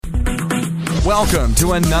Welcome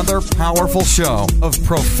to another powerful show of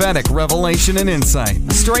prophetic revelation and insight.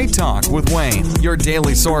 Straight Talk with Wayne, your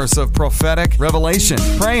daily source of prophetic revelation,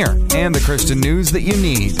 prayer, and the Christian news that you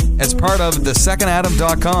need. As part of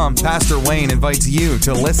thesecondadam.com, Pastor Wayne invites you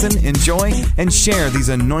to listen, enjoy, and share these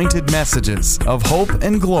anointed messages of hope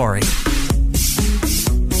and glory.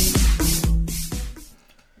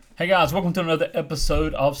 Hey guys, welcome to another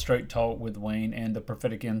episode of Straight Talk with Wayne and the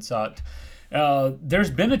Prophetic Insight.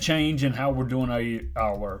 There's been a change in how we're doing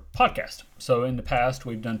our podcast. So in the past,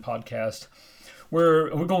 we've done podcasts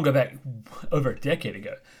where we're going to go back over a decade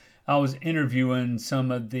ago. I was interviewing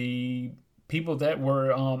some of the people that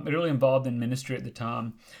were really involved in ministry at the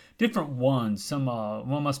time. Different ones. One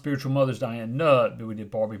of my spiritual mothers, Diane Nutt. We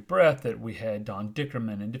did Barbie Breath. That we had Don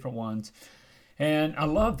Dickerman and different ones. And I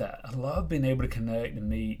love that. I love being able to connect and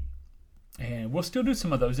meet. And we'll still do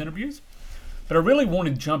some of those interviews. But I really want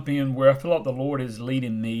to jump in where I feel like the Lord is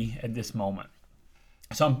leading me at this moment.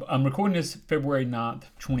 So I'm recording this February 9th,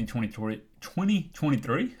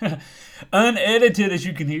 2023, unedited as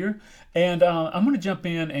you can hear. And I'm going to jump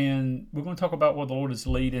in and we're going to talk about what the Lord is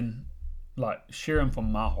leading, like sharing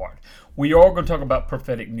from my heart. We are going to talk about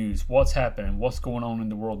prophetic news, what's happening, what's going on in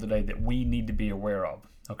the world today that we need to be aware of,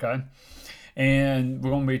 okay? And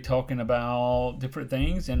we're going to be talking about different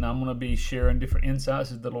things, and I'm going to be sharing different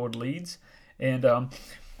insights as the Lord leads. And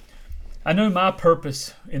I know my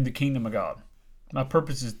purpose in the kingdom of God. My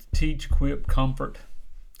purpose is to teach, equip, comfort,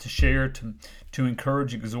 to share, to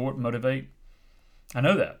encourage, exhort, motivate. I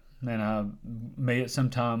know that. And I may at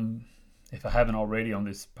some time, if I haven't already on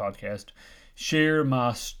this podcast, share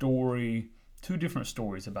my story, two different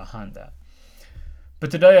stories behind that.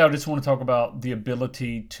 But today I just want to talk about the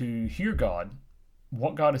ability to hear God,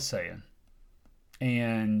 what God is saying,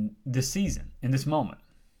 and this season, in this moment.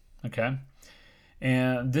 Okay?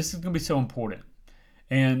 And this is going to be so important.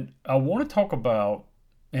 And I want to talk about,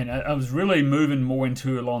 and I was really moving more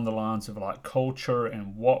into along the lines of like culture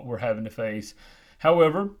and what we're having to face.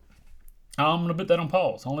 However, I'm going to put that on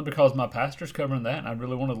pause, only because my pastor's covering that, and I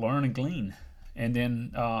really want to learn and glean. And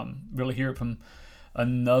then really hear it from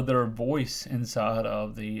another voice inside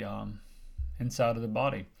of the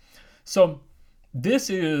body. So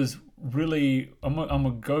this is really, I'm going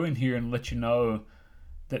to go in here and let you know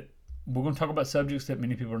that we're going to talk about subjects that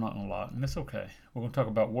many people are not going to like, and that's okay. We're going to talk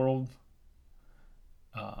about world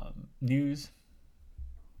news,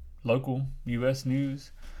 local U.S.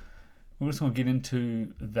 news. We're just going to get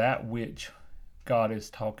into that which God is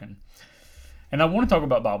talking. And I want to talk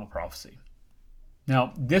about Bible prophecy.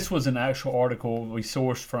 Now, this was an actual article we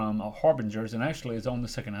sourced from Harbingers, and actually is on the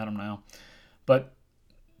Second Adam now. But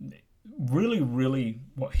really,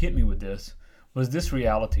 what hit me with this was this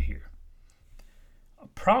reality here.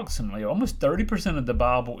 Approximately, almost 30% of the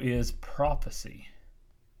Bible is prophecy.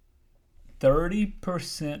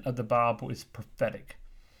 30% of the Bible is prophetic.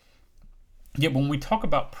 Yet when we talk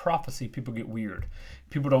about prophecy, people get weird.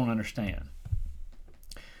 People don't understand.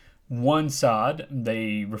 One side,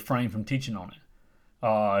 they refrain from teaching on it.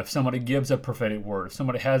 If somebody gives a prophetic word, if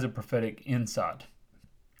somebody has a prophetic insight,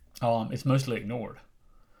 it's mostly ignored.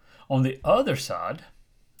 On the other side,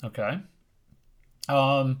 okay,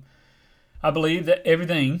 I believe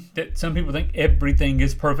that some people think everything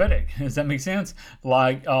is prophetic. Does that make sense?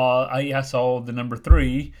 Like, I saw the number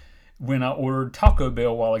 3 when I ordered Taco Bell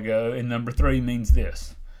a while ago, and number 3 means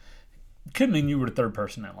this. It could mean you were the third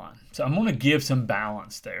person in line. So I'm going to give some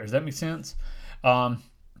balance there. Does that make sense?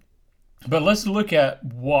 But let's look at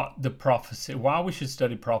what the prophecy, why we should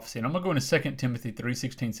study prophecy. And I'm going to go into 2 Timothy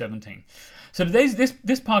 3:16, 17. So today's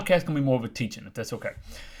this podcast is going to be more of a teaching, if that's okay.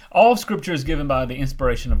 All scripture is given by the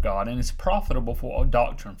inspiration of God and is profitable for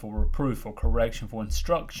doctrine, for reproof, for correction, for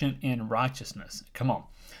instruction in righteousness. Come on.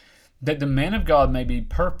 That the man of God may be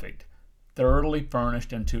perfect, thoroughly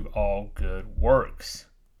furnished unto all good works.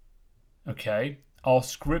 Okay? All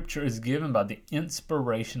scripture is given by the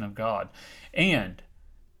inspiration of God. And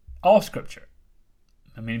all scripture.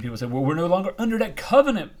 Many people say, well, we're no longer under that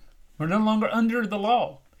covenant. We're no longer under the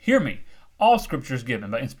law. Hear me. All scripture is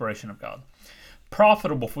given by inspiration of God.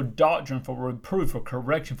 Profitable for doctrine, for reproof, for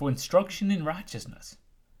correction, for instruction in righteousness.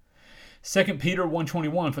 2 Peter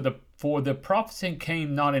 1:21, for the prophecy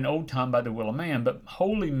came not in old time by the will of man, but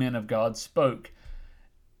holy men of God spoke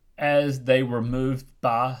as they were moved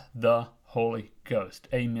by the Holy Ghost.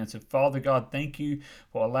 Amen. So Father God, thank you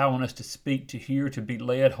for allowing us to speak, to hear, to be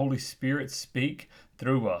led. Holy Spirit, speak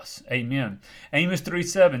through us. Amen. Amos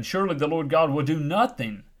 3:7, surely the Lord God will do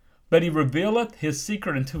nothing, but he revealeth his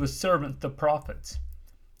secret unto his servants, the prophets.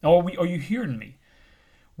 Are you hearing me?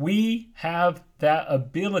 We have that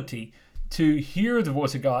ability to hear the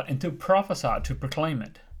voice of God and to prophesy, to proclaim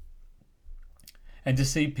it. and to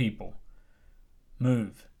see people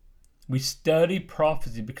move. We study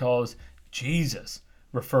prophecy because Jesus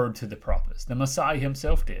referred to the prophets. The Messiah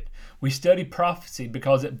himself did. We study prophecy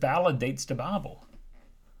because it validates the Bible.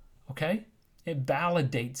 Okay? It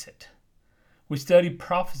validates it. We study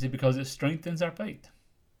prophecy because it strengthens our faith.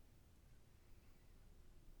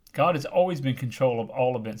 God has always been in control of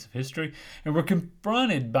all events of history, and we're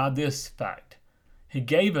confronted by this fact. He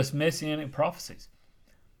gave us messianic prophecies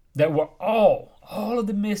that were all of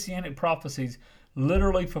the messianic prophecies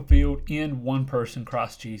literally fulfilled in one person,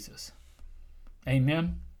 Christ Jesus.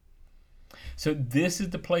 Amen? So this is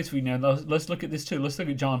the place we know. Let's look at this too. Let's look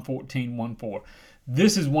at John 14:1-4.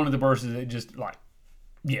 This is one of the verses that just like,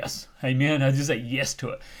 yes, amen. I just say yes to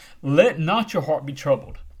it. Let not your heart be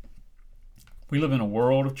troubled. We live in a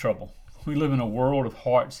world of trouble. We live in a world of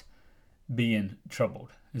hearts being troubled.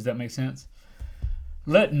 Does that make sense?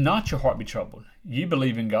 Let not your heart be troubled. You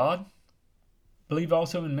believe in God. Believe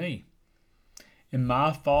also in me. In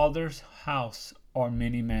my Father's house are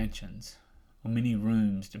many mansions, or many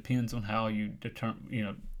rooms. Depends on how you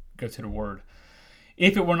go to the word.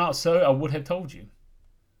 If it were not so, I would have told you.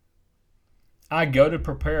 I go to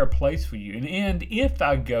prepare a place for you. And if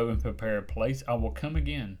I go and prepare a place, I will come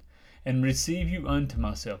again and receive you unto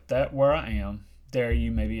myself, that where I am, there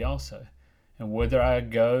you may be also. And whither I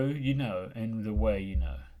go, you know, and the way you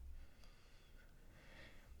know.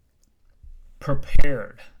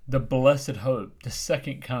 Prepared, the blessed hope, the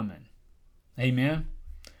second coming. Amen?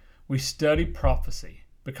 We study prophecy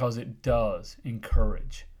because it does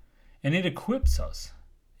encourage. And it equips us.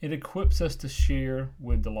 It equips us to share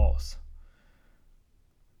with the lost.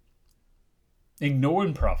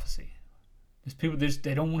 Ignoring prophecy. There's people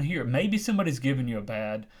they don't want to hear it. Maybe somebody's giving you a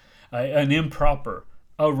bad, an improper,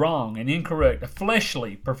 a wrong, an incorrect, a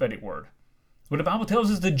fleshly prophetic word. But the Bible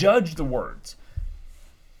tells us to judge the words.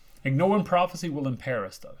 Ignoring prophecy will impair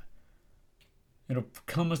us, though. It'll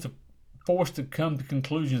come us to force to come to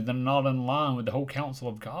conclusions that are not in line with the whole counsel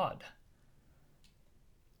of God.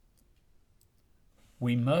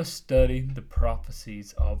 We must study the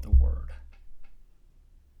prophecies of the Word.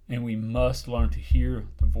 And we must learn to hear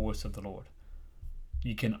the voice of the Lord.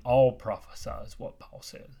 You can all prophesy, is what Paul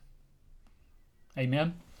said.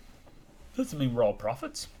 Amen? Doesn't mean we're all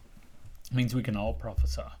prophets. It means we can all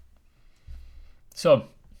prophesy. So,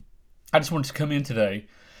 I just wanted to come in today.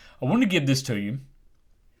 I want to give this to you.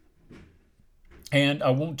 And I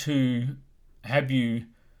want to have you,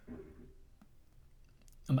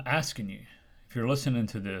 I'm asking you, if you're listening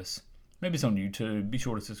to this, maybe it's on YouTube, be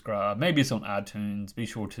sure to subscribe. Maybe it's on iTunes, be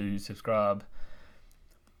sure to subscribe.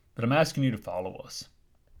 But I'm asking you to follow us.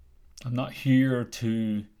 I'm not here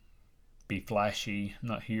to be flashy. I'm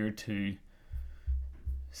not here to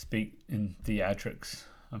speak in theatrics.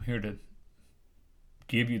 I'm here to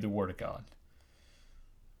give you the Word of God.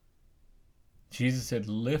 Jesus said,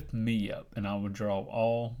 lift me up and I will draw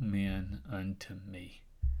all men unto me.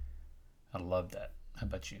 I love that. How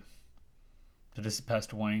about you? So this is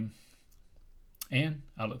Pastor Wayne. And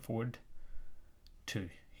I look forward to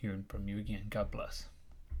hearing from you again. God bless.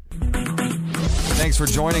 Thanks for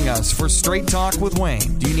joining us for Straight Talk with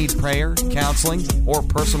Wayne. Do you need prayer, counseling, or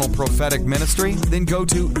personal prophetic ministry? Then go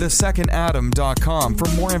to thesecondadam.com for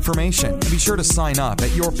more information. And be sure to sign up at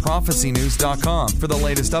yourprophecynews.com for the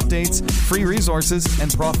latest updates, free resources,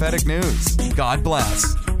 and prophetic news. God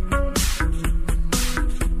bless.